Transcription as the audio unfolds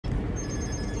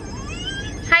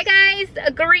Hi guys,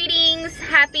 greetings,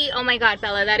 happy, oh my god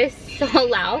Bella, that is so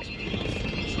loud.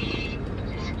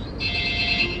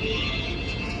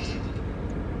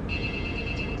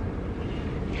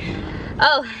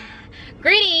 Oh,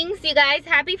 greetings you guys,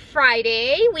 happy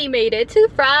Friday. We made it to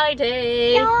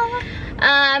Friday.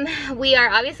 Yeah. We are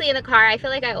obviously in the car. I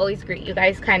feel like I always greet you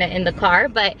guys kind of in the car,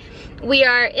 but we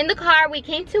are in the car. We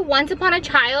came to Once Upon a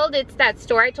Child. It's that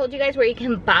store I told you guys where you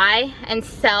can buy and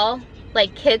sell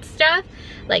like kids stuff,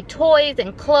 like toys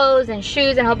and clothes and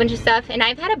shoes and a whole bunch of stuff. And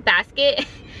I've had a basket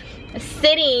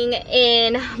sitting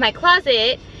in my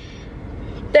closet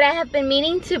that I have been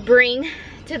meaning to bring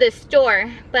to the store,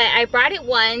 but I brought it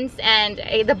once and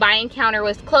the buying counter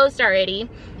was closed already.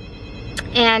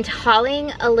 And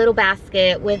hauling a little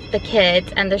basket with the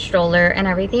kids and the stroller and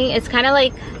everything, it's kind of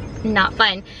like not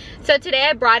fun. So today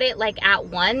I brought it like at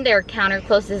 1, their counter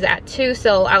closes at 2,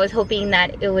 so I was hoping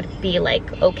that it would be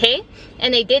like okay,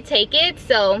 and they did take it,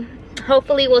 so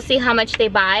hopefully we'll see how much they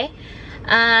buy.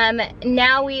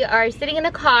 Now we are sitting in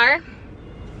the car.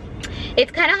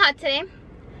 It's kind of hot today.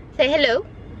 Say hello.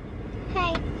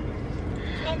 Hi.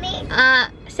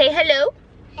 Say hello.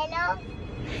 Hello.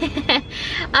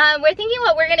 We're thinking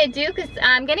what we're gonna do because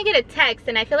I'm gonna get a text,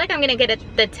 and I feel like I'm gonna get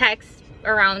the text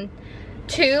around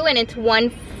 2 and it's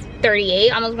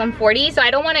 1:38, almost 1:40, so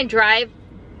I don't want to drive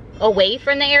away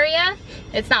from the area.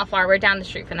 It's not far, we're down the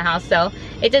street from the house, so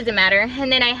it doesn't matter. And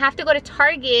then I have to go to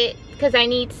Target because I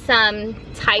need some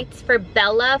tights for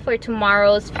Bella for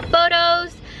tomorrow's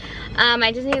photos.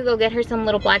 I just need to go get her some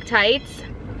little black tights.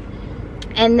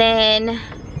 And then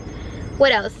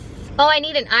what else? Oh, I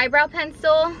need an eyebrow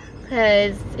pencil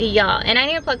because yeah, and I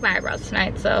need to pluck my eyebrows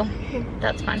tonight, so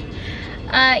that's fun.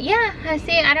 Yeah,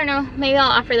 I don't know, maybe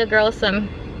I'll offer the girls some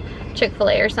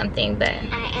Chick-fil-A or something, but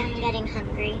I am getting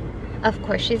hungry. Of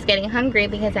course she's getting hungry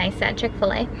because I said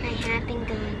Chick-fil-A. I have been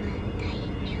going on a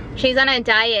diet now. She's on a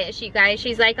diet, you guys.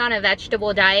 She's like on a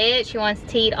vegetable diet. She wants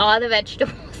to eat all the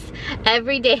vegetables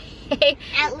every day.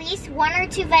 At least 1 or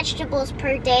 2 vegetables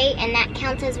per day, and that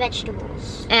counts as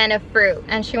vegetables. And a fruit,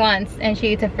 and she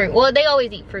eats a fruit. Well, they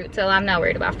always eat fruit, so I'm not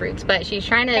worried about fruits, but she's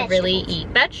trying to really eat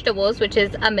vegetables, which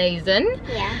is amazing.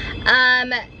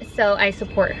 Yeah. So I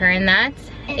support her in that.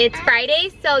 It's Friday,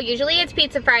 so usually it's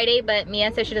Pizza Friday, but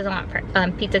Mia says she doesn't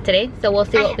want pizza today, so we'll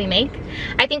see what we make.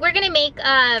 I think we're gonna make,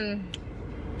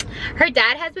 her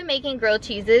dad has been making grilled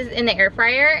cheeses in the air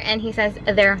fryer, and he says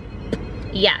they're,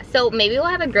 yeah, so maybe we'll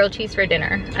have a grilled cheese for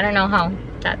dinner. I don't know how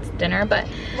that's dinner, but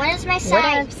what is my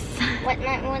side?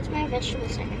 What's my vegetable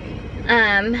side?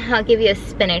 I'll give you a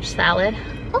spinach salad.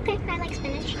 Okay, I like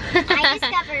spinach. I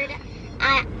discovered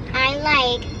I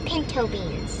like pinto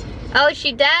beans. Oh,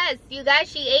 she does. You guys,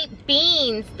 she ate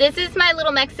beans. This is my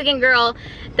little Mexican girl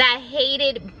that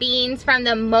hated beans from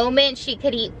the moment she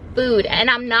could eat food. And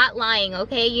I'm not lying,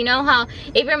 okay? You know how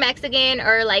if you're Mexican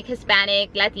or like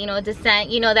Hispanic, Latino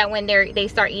descent, you know that when they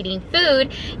start eating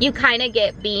food, you kind of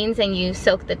get beans and you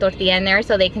soak the tortilla in there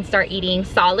so they can start eating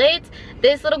solids.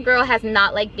 This little girl has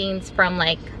not liked beans from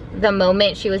like the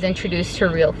moment she was introduced to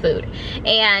real food.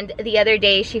 And the other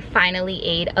day she finally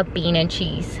ate a bean and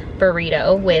cheese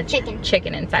burrito with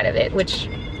chicken inside of it, which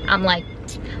I'm like,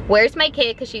 where's my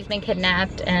kid? Because she's been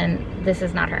kidnapped and this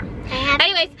is not her.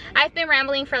 Anyways, I've been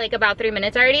rambling for like about 3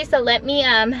 minutes already, so let me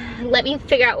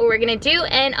figure out what we're gonna do,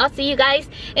 and I'll see you guys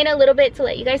in a little bit to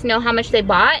let you guys know how much they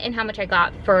bought and how much I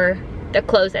got for the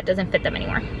clothes that doesn't fit them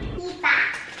anymore.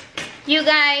 You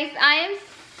guys, I am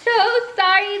so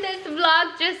sorry this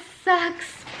vlog just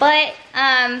sucks, but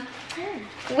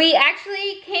we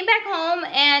actually came back home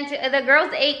and the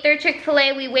girls ate their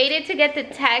Chick-fil-A. We waited to get the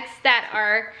texts that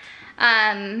are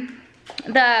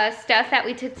the stuff that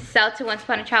we took to sell to Once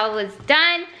Upon a Child was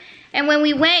done. And when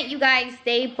we went, you guys,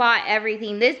 they bought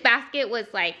everything. This basket was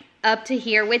like up to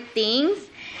here with things,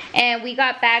 and we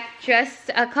got back just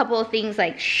a couple of things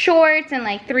like shorts and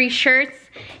like 3 shirts,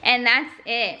 and that's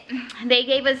it. They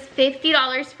gave us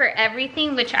 $50 for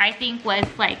everything, which I think was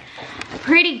like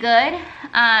pretty good.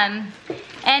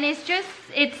 And it's just,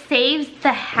 it saves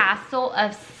the hassle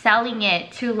of selling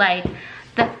it to like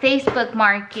the Facebook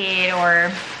market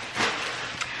or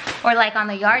like on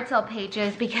the yard sale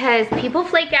pages, because people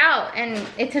flake out and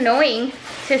it's annoying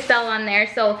to sell on there.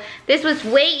 So this was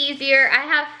way easier. I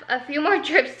have a few more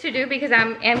trips to do because I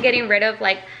am getting rid of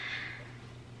like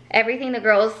everything the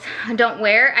girls don't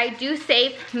wear. I do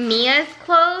save Mia's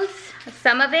clothes,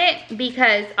 some of it,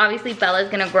 because obviously Bella's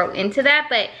gonna grow into that,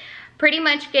 but pretty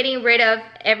much getting rid of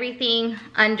everything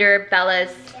under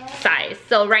Bella's size.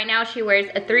 So right now she wears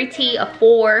a 3T, a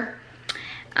 4,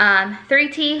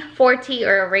 3T, 4T,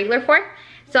 or a regular 4.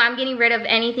 So I'm getting rid of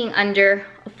anything under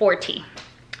a 4T.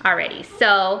 already.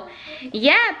 So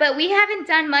yeah, but we haven't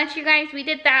done much, you guys. We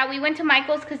did that. We went to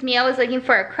Michael's because Mia was looking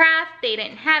for a craft. They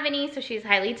didn't have any, so she's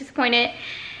highly disappointed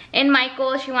in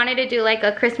Michael. She wanted to do like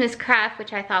a Christmas craft,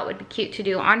 which I thought would be cute to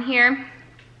do on here,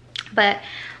 but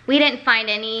we didn't find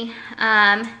any.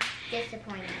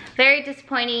 Disappointing. Very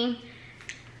disappointing.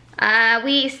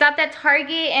 We stopped at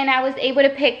Target and I was able to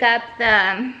pick up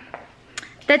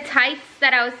the tights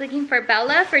that I was looking for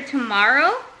Bella for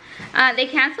tomorrow. They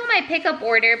canceled my pickup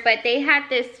order, but they had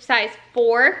this size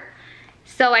 4.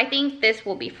 So I think this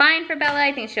will be fine for Bella.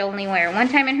 I think she'll only wear it one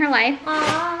time in her life.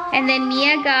 Aww. And then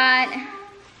Mia got,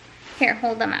 here,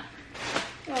 hold them up.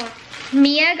 Aww.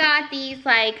 Mia got these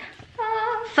like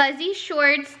fuzzy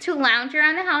shorts to lounge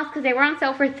around the house because they were on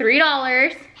sale for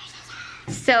 $3.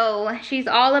 So she's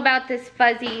all about this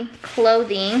fuzzy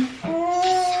clothing.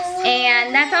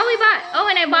 And that's all we bought. Oh,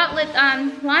 and I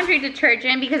bought laundry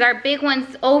detergent because our big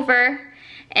one's over.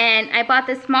 And I bought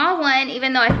the small one,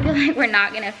 even though I feel like we're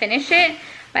not gonna finish it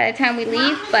by the time we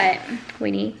leave, but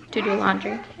we need to do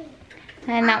laundry.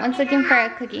 And that one's looking for a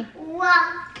cookie.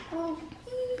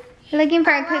 Looking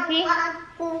for a cookie?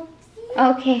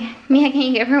 Okay, Mia, can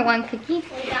you give her one cookie?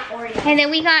 And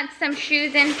then we got some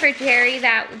shoes in for Jerry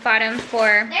that we bought him for.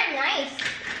 They're nice.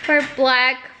 For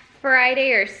Black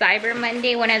Friday or Cyber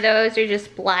Monday, one of those. They're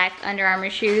just black Under Armour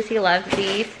shoes. He loves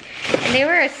these. And they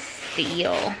were a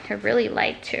steal. They're really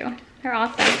light too. They're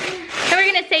awesome. So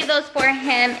we're gonna save those for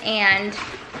him, and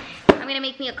I'm gonna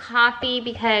make me a coffee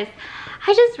because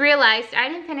I just realized I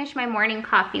didn't finish my morning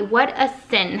coffee. What a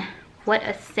sin. What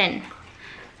a sin.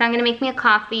 So I'm gonna make me a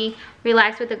coffee,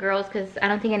 relax with the girls because I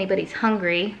don't think anybody's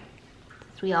hungry.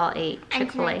 Since we all ate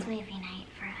Chick-fil-A. And tonight's movie night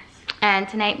for us. And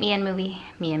tonight me and Mia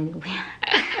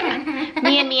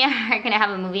are gonna have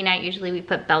a movie night. Usually we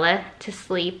put Bella to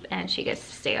sleep and she gets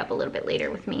to stay up a little bit later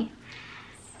with me.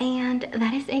 And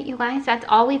that is it, you guys. That's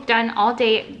all we've done all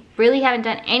day. Really haven't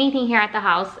done anything here at the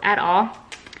house at all.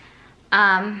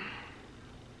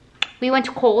 We went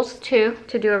to Kohl's too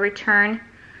to do a return.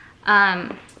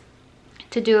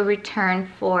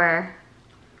 For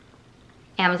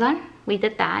Amazon. We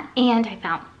did that, and I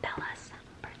found Bella's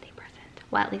birthday present.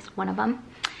 Well, at least one of them.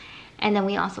 And then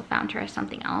we also found her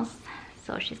something else,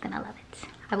 so she's gonna love it.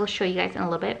 I will show you guys in a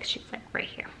little bit because she's like right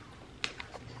here.